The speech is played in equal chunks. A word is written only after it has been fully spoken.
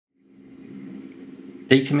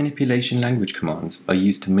Data manipulation language commands are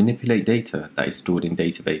used to manipulate data that is stored in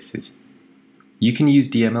databases. You can use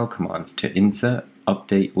DML commands to insert,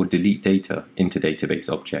 update, or delete data into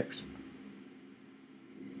database objects.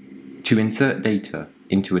 To insert data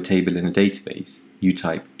into a table in a database, you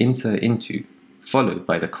type insert into, followed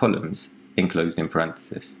by the columns enclosed in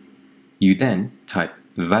parentheses. You then type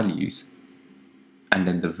values, and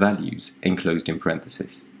then the values enclosed in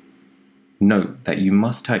parentheses. Note that you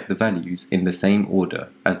must type the values in the same order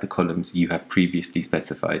as the columns you have previously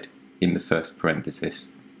specified in the first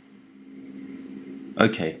parenthesis.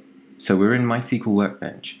 Okay, so we're in my SQL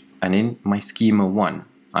Workbench, and in my schema 1,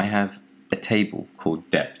 I have a table called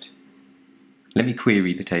dept. Let me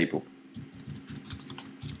query the table.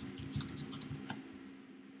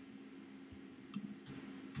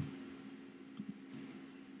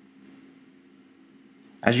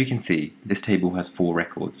 As you can see, this table has 4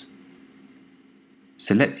 records.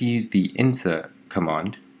 So let's use the insert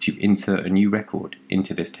command to insert a new record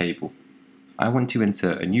into this table. I want to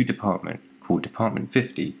insert a new department called Department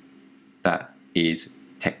 50 that is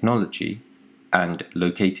technology and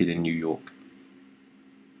located in New York.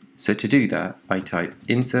 So to do that, I type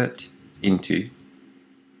insert into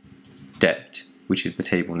dept, which is the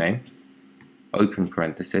table name, open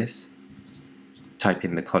parenthesis, type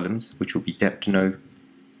in the columns, which will be deptno,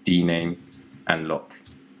 dname, and loc.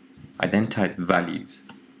 I then type values.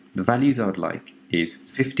 The values I would like is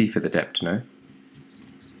 50 for the deptno,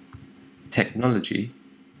 technology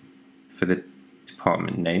for the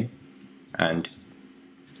department name, and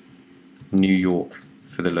New York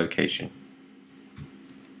for the location.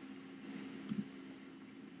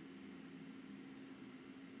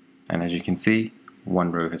 And as you can see,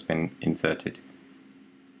 one row has been inserted.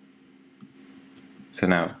 So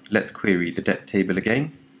now let's query the dept table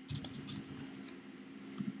again.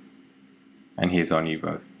 And here's our new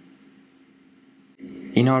row.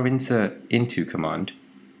 In our insert into command,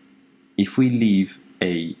 if we leave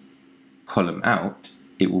a column out,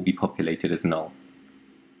 it will be populated as null.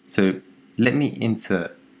 So let me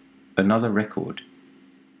insert another record.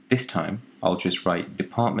 This time I'll just write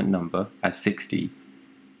department number as 60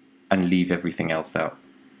 and leave everything else out.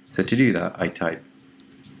 So to do that, I type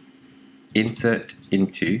insert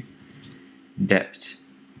into dept,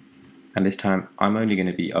 and this time I'm only going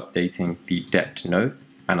to be updating the deptno,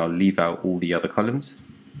 and I'll leave out all the other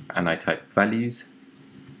columns, and I type values,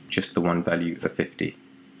 just the one value of 50.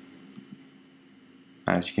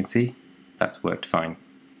 As you can see, that's worked fine.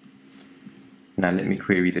 Now let me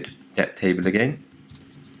query the dept table again.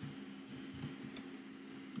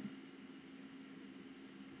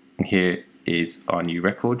 And here is our new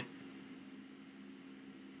record,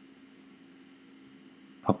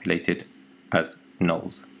 populated as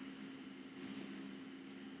nulls.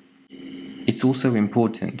 It's also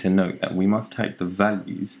important to note that we must type the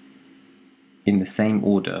values in the same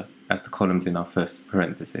order as the columns in our first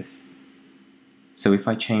parenthesis. So if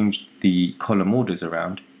I change the column orders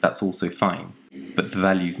around, that's also fine, but the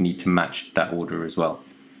values need to match that order as well.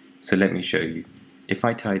 So let me show you. If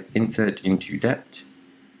I type insert into dept,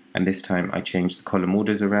 and this time I change the column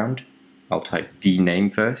orders around, I'll type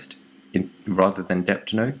dname first rather than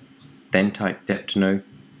deptno, then type deptno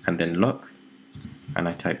and then loc, and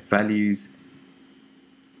I type values.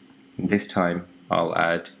 And this time I'll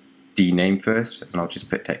add dname first, and I'll just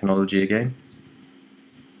put technology again.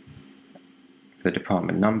 For the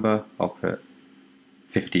department number, I'll put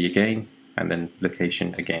 50 again, and then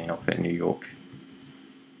location again, I'll put New York.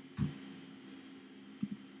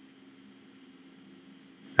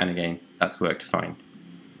 And again, that's worked fine.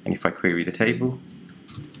 And if I query the table,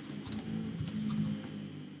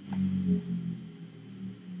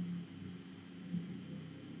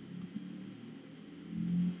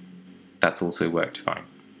 that's also worked fine.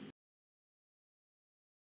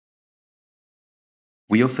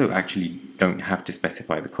 We also actually don't have to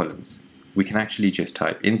specify the columns. We can actually just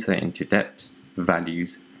type insert into dept,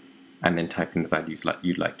 values, and then type in the values like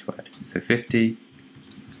you'd like to add. So 50,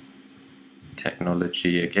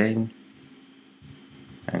 technology again,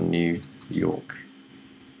 and New York.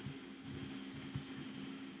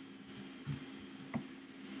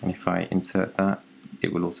 And if I insert that,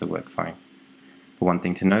 it will also work fine. But one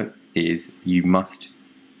thing to note is you must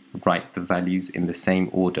write the values in the same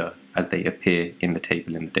order as they appear in the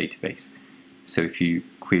table in the database. So if you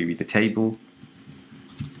query the table,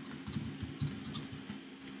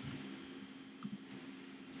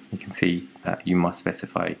 you can see that you must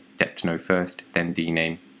specify deptno first, then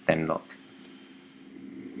dname, then loc.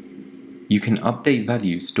 You can update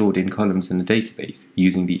values stored in columns in the database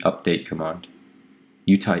using the update command.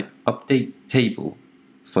 You type update table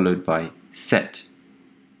followed by set.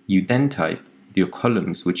 You then type your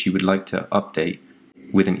columns which you would like to update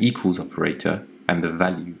with an equals operator and the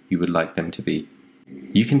value you would like them to be.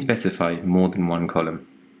 You can specify more than one column.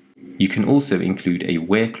 You can also include a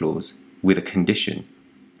where clause with a condition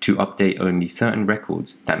to update only certain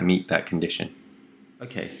records that meet that condition.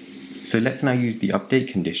 Okay, so let's now use the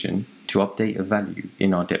update condition to update a value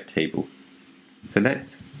in our dept table. So let's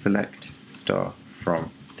select star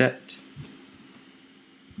from dept.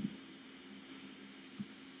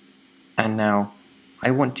 And now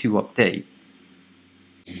I want to update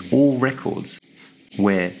all records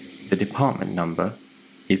where the department number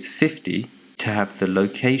is 50 to have the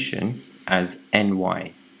location as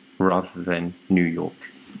NY rather than New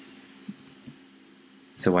York.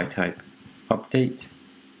 So I type update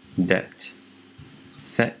dept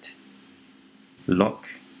set lock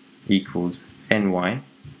equals NY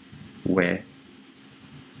where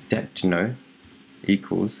dept no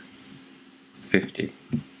equals 50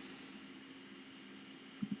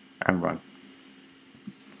 and run.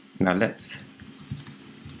 Now let's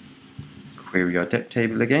query our dept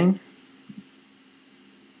table again,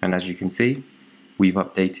 and as you can see, we've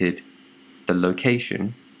updated the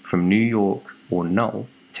location from New York or null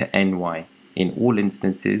to NY in all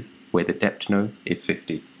instances where the dept no is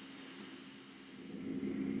 50.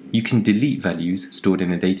 You can delete values stored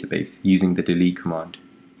in a database using the delete command.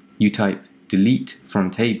 You type delete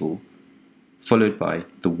from table followed by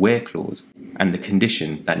the where clause and the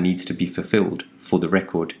condition that needs to be fulfilled for the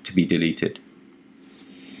record to be deleted.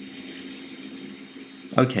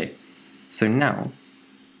 Okay, so now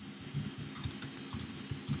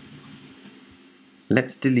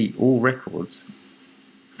let's delete all records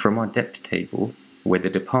from our dept table where the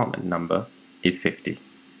department number is 50.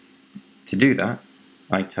 To do that,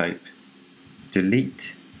 I type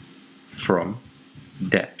delete from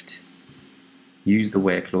dept. Use the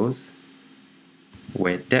where clause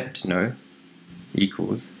where dept no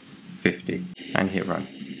equals 50 and hit run.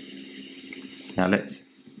 Now let's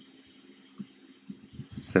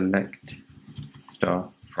select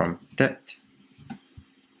star from dept,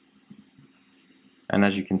 and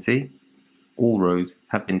as you can see, all rows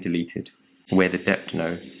have been deleted where the dept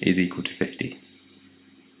no is equal to 50.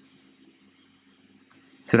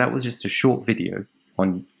 So that was just a short video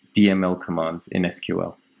on DML commands in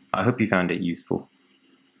SQL. I hope you found it useful.